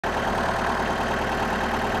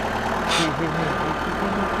I'm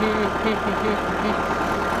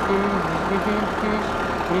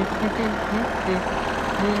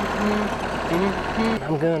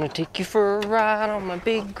gonna take you for a ride on my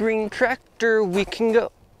big green tractor. We can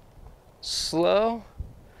go slow.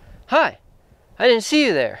 Hi, I didn't see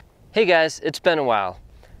you there. Hey guys, it's been a while.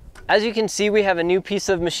 As you can see, we have a new piece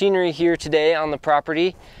of machinery here today on the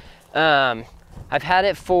property. I've had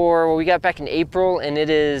it for, well, we got back in April and it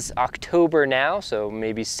is October now, so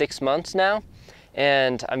maybe 6 months now.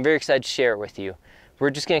 And I'm very excited to share it with you. We're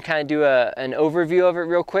just gonna kind of do an overview of it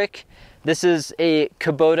real quick. This is a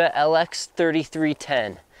Kubota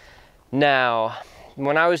LX3310. Now,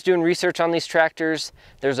 when I was doing research on these tractors,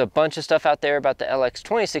 there's a bunch of stuff out there about the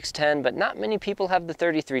LX2610, but not many people have the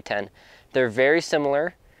 3310. They're very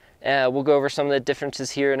similar. We'll go over some of the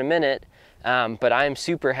differences here in a minute, but I'm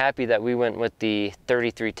super happy that we went with the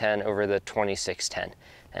 3310 over the 2610,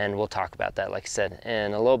 and we'll talk about that, like I said,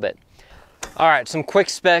 in a little bit. All right, some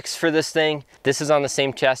quick specs for this thing. This is on the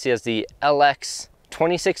same chassis as the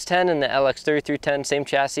LX2610 and the LX3310, same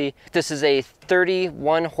chassis. This is a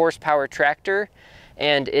 31 horsepower tractor,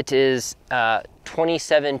 and it is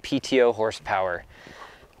 27 PTO horsepower.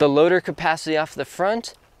 The loader capacity off the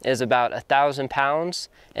front is about 1,000 pounds,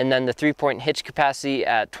 and then the 3-point hitch capacity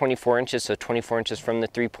at 24 inches, so 24 inches from the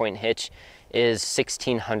 3-point hitch, is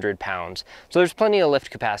 1,600 pounds. So there's plenty of lift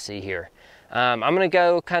capacity here. I'm gonna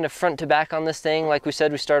go kind of front to back on this thing. Like we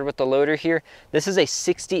said, we started with the loader here. This is a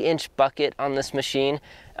 60-inch bucket on this machine,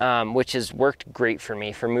 which has worked great for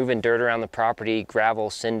me for moving dirt around the property, gravel,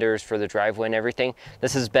 cinders for the driveway and everything.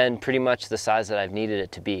 This has been pretty much the size that I've needed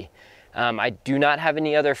it to be. I do not have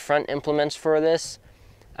any other front implements for this.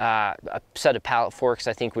 A set of pallet forks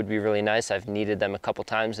I think would be really nice. I've needed them a couple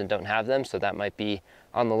times and don't have them, so that might be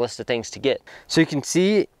on the list of things to get. So you can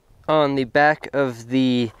see on the back of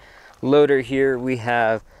the loader here, we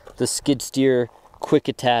have the skid steer quick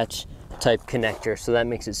attach type connector. So that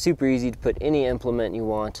makes it super easy to put any implement you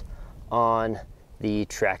want on the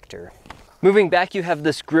tractor. Moving back, you have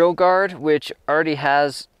this grill guard, which already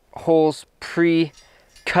has holes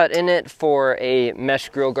pre-cut in it for a mesh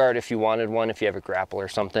grill guard if you wanted one, if you have a grapple or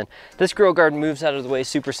something. This grill guard moves out of the way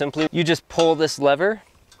super simply. You just pull this lever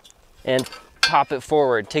and pop it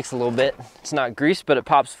forward. It takes a little bit. It's not greased, but it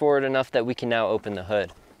pops forward enough that we can now open the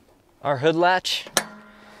hood. Our hood latch,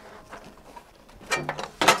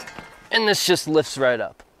 and this just lifts right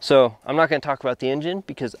up. So I'm not going to talk about the engine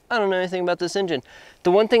because I don't know anything about this engine. The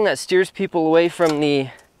one thing that steers people away from the,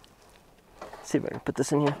 let's see if I can put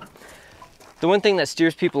this in here. The one thing that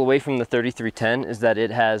steers people away from the 3310 is that it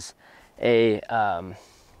has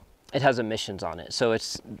emissions on it. So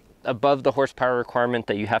it's above the horsepower requirement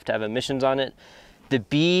that you have to have emissions on it.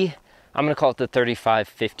 I'm gonna call it the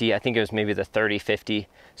 3550. I think it was maybe the 3050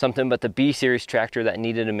 something, but the B series tractor that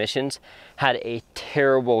needed emissions had a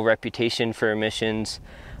terrible reputation for emissions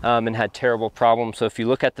and had terrible problems. So if you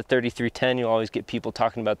look at the 3310, you'll always get people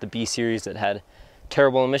talking about the B series that had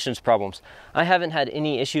terrible emissions problems. I haven't had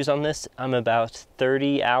any issues on this. I'm about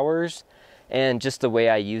 30 hours, and just the way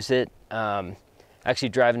I use it, actually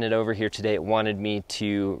driving it over here today, it wanted me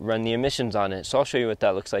to run the emissions on it. So I'll show you what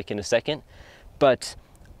that looks like in a second. But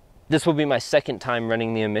this will be my second time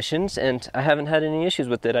running the emissions, and I haven't had any issues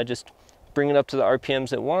with it. I just bring it up to the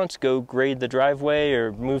RPMs it wants, go grade the driveway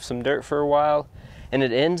or move some dirt for a while, and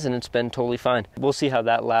it ends, and it's been totally fine. We'll see how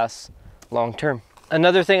that lasts long term.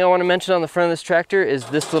 Another thing I want to mention on the front of this tractor is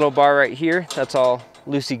this little bar right here. That's all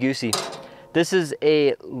loosey-goosey. This is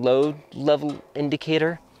a load level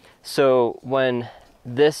indicator. So when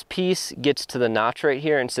this piece gets to the notch right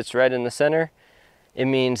here and sits right in the center, it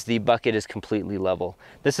means the bucket is completely level.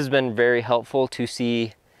 This has been very helpful to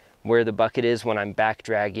see where the bucket is when I'm back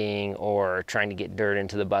dragging or trying to get dirt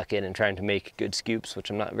into the bucket and trying to make good scoops, which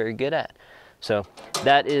I'm not very good at. So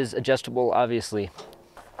that is adjustable, obviously.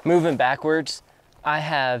 Moving backwards, I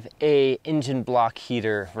have a engine block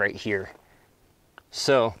heater right here.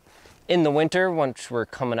 So in the winter, once we're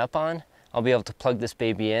coming up on, I'll be able to plug this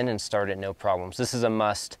baby in and start it no problems. This is a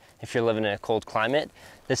must if you're living in a cold climate.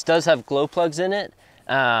 This does have glow plugs in it,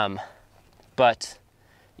 but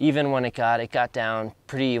even when it got down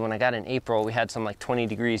pretty, when I got in April, we had some like 20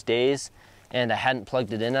 degrees days and I hadn't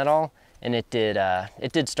plugged it in at all. And it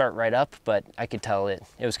did start right up, but I could tell it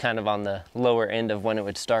was kind of on the lower end of when it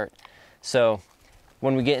would start. So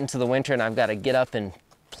when we get into the winter and I've got to get up and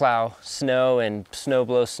plow snow and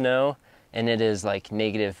blow snow, and it is like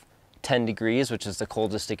negative 10 degrees, which is the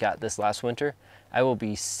coldest it got this last winter, I will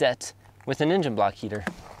be set with an engine block heater.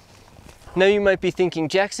 Now you might be thinking,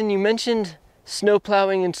 Jackson, you mentioned snow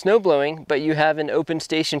plowing and snow blowing, but you have an open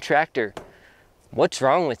station tractor. What's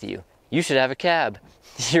wrong with you? you should have a cab.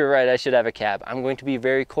 You're right, I should have a cab. I'm going to be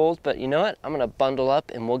very cold, but you know what? I'm gonna bundle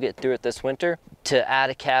up and we'll get through it this winter. To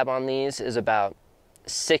add a cab on these is about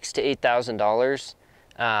 $6,000 to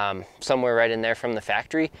 $8,000, somewhere right in there from the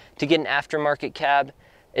factory. To get an aftermarket cab,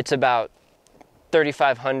 it's about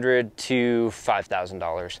 $3,500 to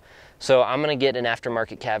 $5,000. So I'm gonna get an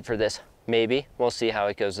aftermarket cab for this, maybe. We'll see how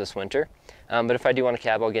it goes this winter. But if I do want a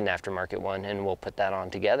cab, I'll get an aftermarket one and we'll put that on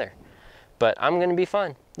together. But I'm gonna be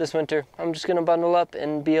fine this winter. I'm just gonna bundle up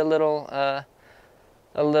and be a little,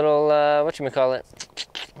 whatchamacallit,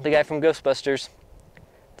 the guy from Ghostbusters,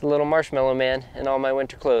 the little marshmallow man in all my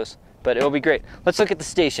winter clothes. But it'll be great. Let's look at the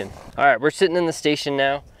station. All right, we're sitting in the station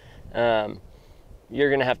now. You're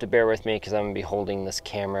gonna have to bear with me because I'm gonna be holding this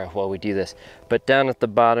camera while we do this. But down at the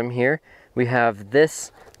bottom here, we have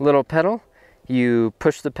this little pedal. You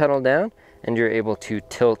push the pedal down and you're able to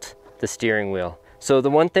tilt the steering wheel. So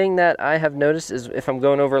the one thing that I have noticed is if I'm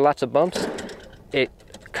going over lots of bumps, it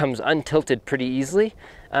comes untilted pretty easily,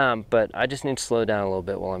 but I just need to slow down a little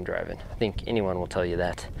bit while I'm driving. I think anyone will tell you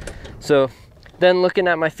that. So then looking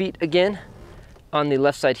at my feet again, on the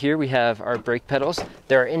left side here, we have our brake pedals.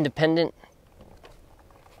 There are independent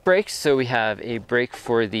brakes, so we have a brake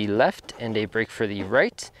for the left and a brake for the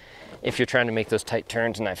right if you're trying to make those tight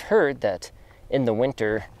turns, and I've heard that in the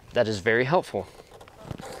winter that is very helpful.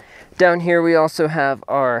 Down here we also have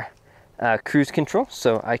our cruise control,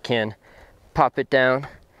 so I can pop it down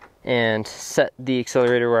and set the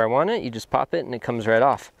accelerator where I want it. You just pop it and it comes right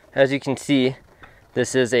off. As you can see,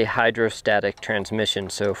 this is a hydrostatic transmission,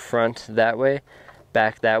 so front that way,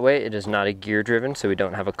 back that way. It is not a gear driven, so we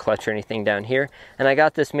don't have a clutch or anything down here. And I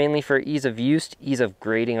got this mainly for ease of use, ease of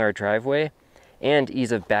grading our driveway, and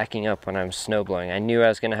ease of backing up when I'm snow blowing. I knew I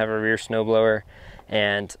was gonna have a rear snow blower,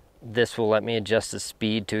 and this will let me adjust the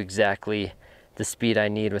speed to exactly the speed I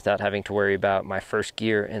need without having to worry about my first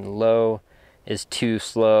gear in low is too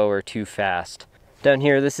slow or too fast. Down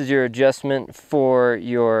here, this is your adjustment for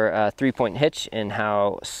your 3-point hitch and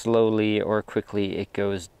how slowly or quickly it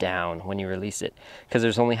goes down when you release it. Because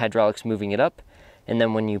there's only hydraulics moving it up, and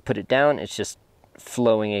then when you put it down, it's just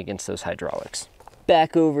flowing against those hydraulics.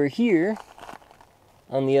 Back over here,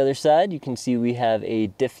 on the other side, you can see we have a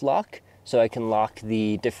diff lock, so I can lock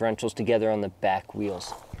the differentials together on the back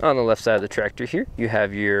wheels. On the left side of the tractor here, you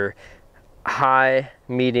have your high,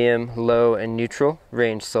 medium, low, and neutral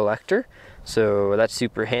range selector. So that's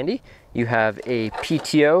super handy. You have a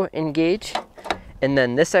PTO engage, and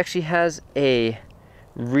then this actually has a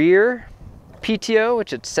rear PTO,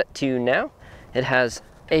 which it's set to now. It has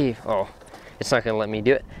a, it's not gonna let me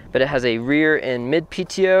do it, but it has a rear and mid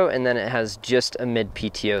PTO, and then it has just a mid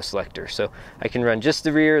PTO selector. So I can run just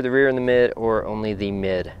the rear and the mid, or only the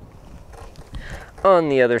mid. On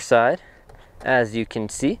the other side, as you can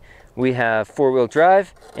see, we have 4-wheel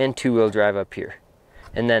drive and 2-wheel drive up here.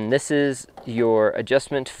 And then this is your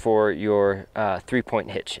adjustment for your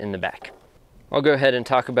 3-point hitch in the back. I'll go ahead and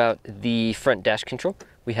talk about the front dash control.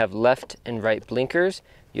 We have left and right blinkers.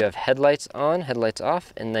 You have headlights on, headlights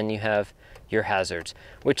off, and then you have your hazards,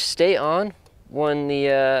 which stay on when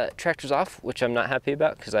the tractor's off, which I'm not happy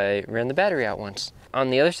about because I ran the battery out once. On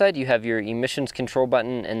the other side, you have your emissions control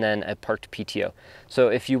button and then a parked PTO. So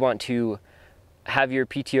if you want to have your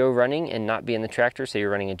PTO running and not be in the tractor, say you're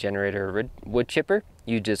running a generator or wood chipper,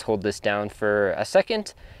 you just hold this down for a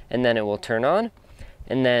second and then it will turn on.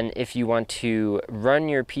 And then if you want to run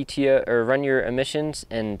your PTO or run your emissions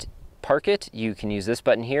and park it, you can use this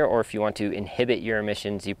button here, or if you want to inhibit your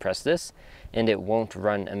emissions, you press this and it won't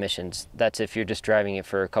run emissions. That's if you're just driving it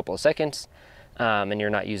for a couple of seconds and you're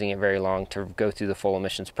not using it very long to go through the full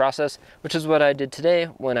emissions process, which is what I did today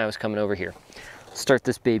when I was coming over here. Start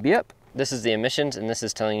this baby up. This is the emissions, and this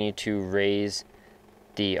is telling you to raise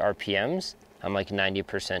the RPMs. I'm like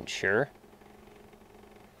 90% sure.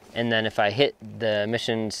 And then if I hit the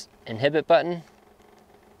emissions inhibit button,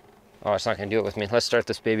 oh, it's not gonna do it with me. Let's start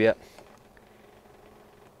this baby up.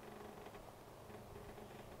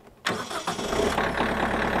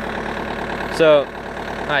 So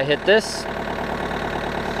I hit this.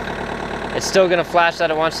 It's still gonna flash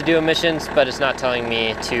that it wants to do emissions, but it's not telling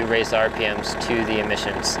me to raise the RPMs to the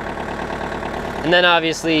emissions. And then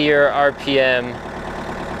obviously your RPM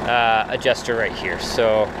adjuster right here.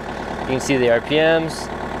 So you can see the RPMs,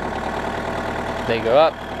 they go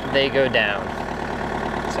up, they go down.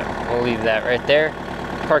 So we'll leave that right there.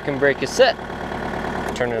 Park and brake is set,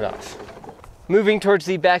 turn it off. Moving towards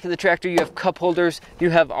the back of the tractor, you have cup holders, you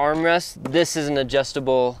have armrests. This is an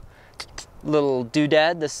adjustable little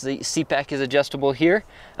doodad. This seat back is adjustable here.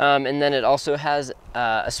 And then it also has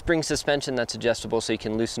a spring suspension that's adjustable, so you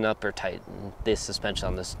can loosen up or tighten this suspension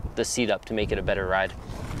on the seat up to make it a better ride.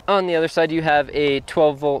 On the other side, you have a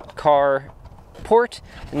 12-volt car port,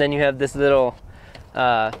 and then you have this little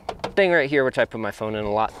thing right here, which I put my phone in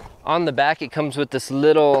a lot. On the back, it comes with this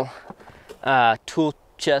little tool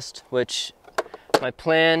chest, which my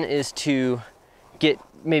plan is to get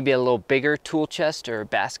maybe a little bigger tool chest or a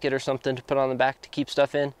basket or something to put on the back to keep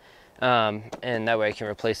stuff in. And that way I can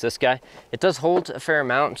replace this guy. It does hold a fair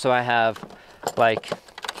amount, so I have like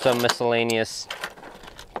some miscellaneous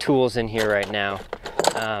tools in here right now.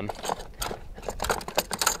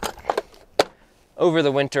 Over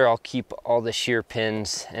the winter, I'll keep all the shear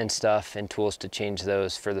pins and stuff and tools to change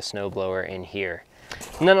those for the snowblower in here.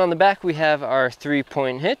 And then on the back, we have our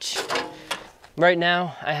 3-point hitch. Right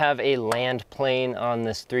now, I have a land plane on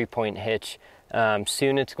this 3-point hitch.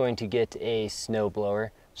 Soon it's going to get a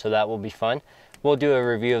snowblower, so that will be fun. We'll do a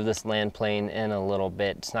review of this land plane in a little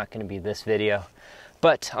bit. It's not going to be this video.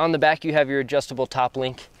 But on the back, you have your adjustable top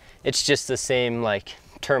link. It's just the same like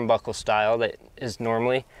turnbuckle style that is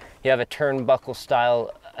normally. You have a turnbuckle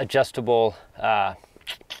style adjustable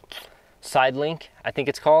side link, I think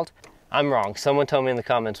it's called. I'm wrong. Someone tell me in the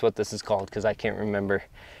comments what this is called, because I can't remember.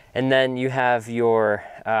 And then you have your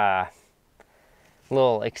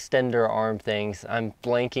little extender arm things. I'm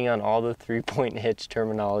blanking on all the 3-point hitch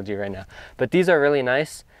terminology right now. But these are really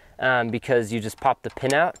nice because you just pop the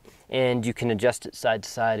pin out and you can adjust it side to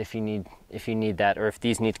side if you need that, or if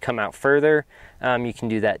these need to come out further, you can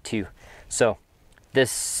do that too. So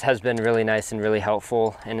this has been really nice and really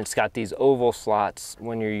helpful, and it's got these oval slots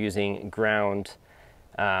when you're using ground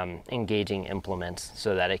engaging implements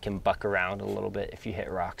so that it can buck around a little bit if you hit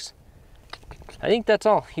rocks. I think that's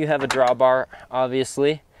all. You have a drawbar,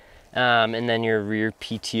 obviously, and then your rear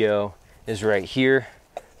PTO is right here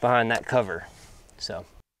behind that cover. So.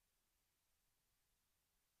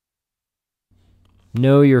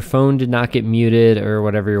 No, your phone did not get muted or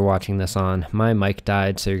whatever you're watching this on. My mic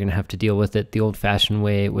died, so you're going to have to deal with it the old-fashioned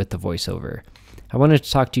way with the voiceover. I wanted to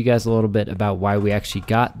talk to you guys a little bit about why we actually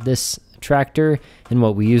got this tractor and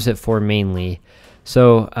what we use it for mainly.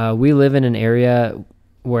 So we live in an area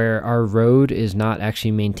where our road is not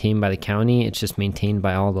actually maintained by the county. It's just maintained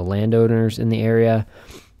by all the landowners in the area.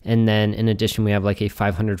 And then in addition, we have like a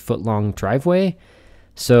 500-foot long driveway.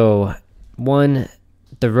 So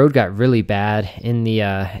the road got really bad in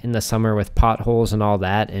the summer with potholes and all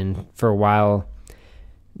that, and for a while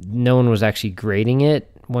no one was actually grading it.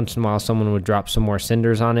 Once in a while someone would drop some more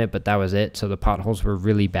cinders on it, but that was it. So the potholes were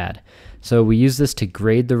really bad. So we use this to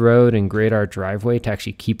grade the road and grade our driveway to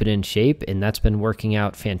actually keep it in shape, and that's been working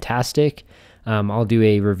out fantastic. I'll do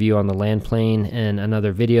a review on the land plane in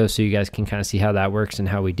another video so you guys can kind of see how that works and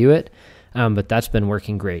how we do it, but that's been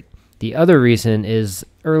working great. The other reason is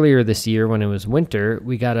earlier this year when it was winter,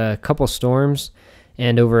 we got a couple storms,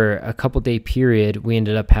 and over a couple day period, we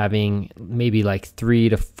ended up having maybe like 3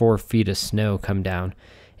 to 4 feet of snow come down.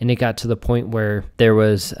 And it got to the point where there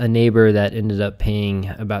was a neighbor that ended up paying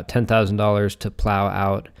about $10,000 to plow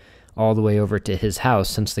out all the way over to his house,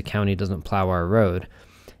 since the county doesn't plow our road.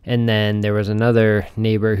 And then there was another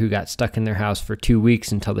neighbor who got stuck in their house for 2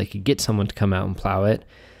 weeks until they could get someone to come out and plow it.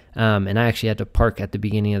 And I actually had to park at the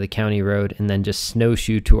beginning of the county road and then just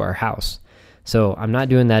snowshoe to our house. So I'm not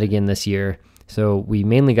doing that again this year. So we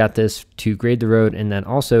mainly got this to grade the road and then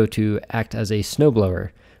also to act as a snowblower.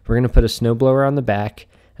 We're going to put a snowblower on the back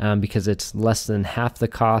because it's less than half the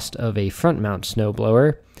cost of a front mount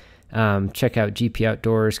snowblower. Check out GP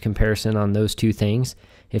Outdoors comparison on those two things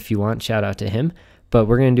if you want. Shout out to him. But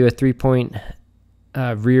we're going to do a 3-point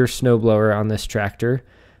rear snowblower on this tractor.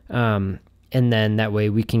 And then that way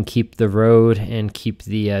we can keep the road and keep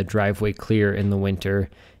the driveway clear in the winter,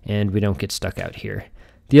 and we don't get stuck out here.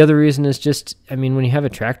 The other reason is just, I mean, when you have a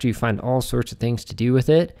tractor, you find all sorts of things to do with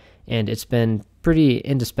it, and it's been pretty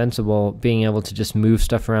indispensable being able to just move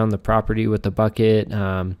stuff around the property with the bucket.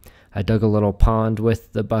 I dug a little pond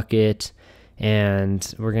with the bucket,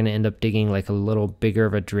 and we're going to end up digging like a little bigger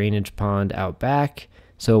of a drainage pond out back.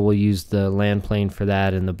 So we'll use the land plane for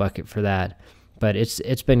that and the bucket for that. But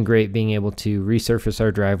it's been great being able to resurface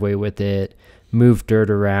our driveway with it, move dirt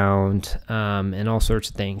around, and all sorts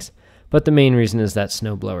of things. But the main reason is that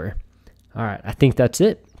snowblower. All right, I think that's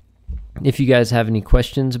it. If you guys have any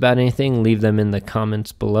questions about anything, leave them in the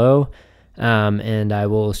comments below. And I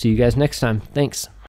will see you guys next time. Thanks.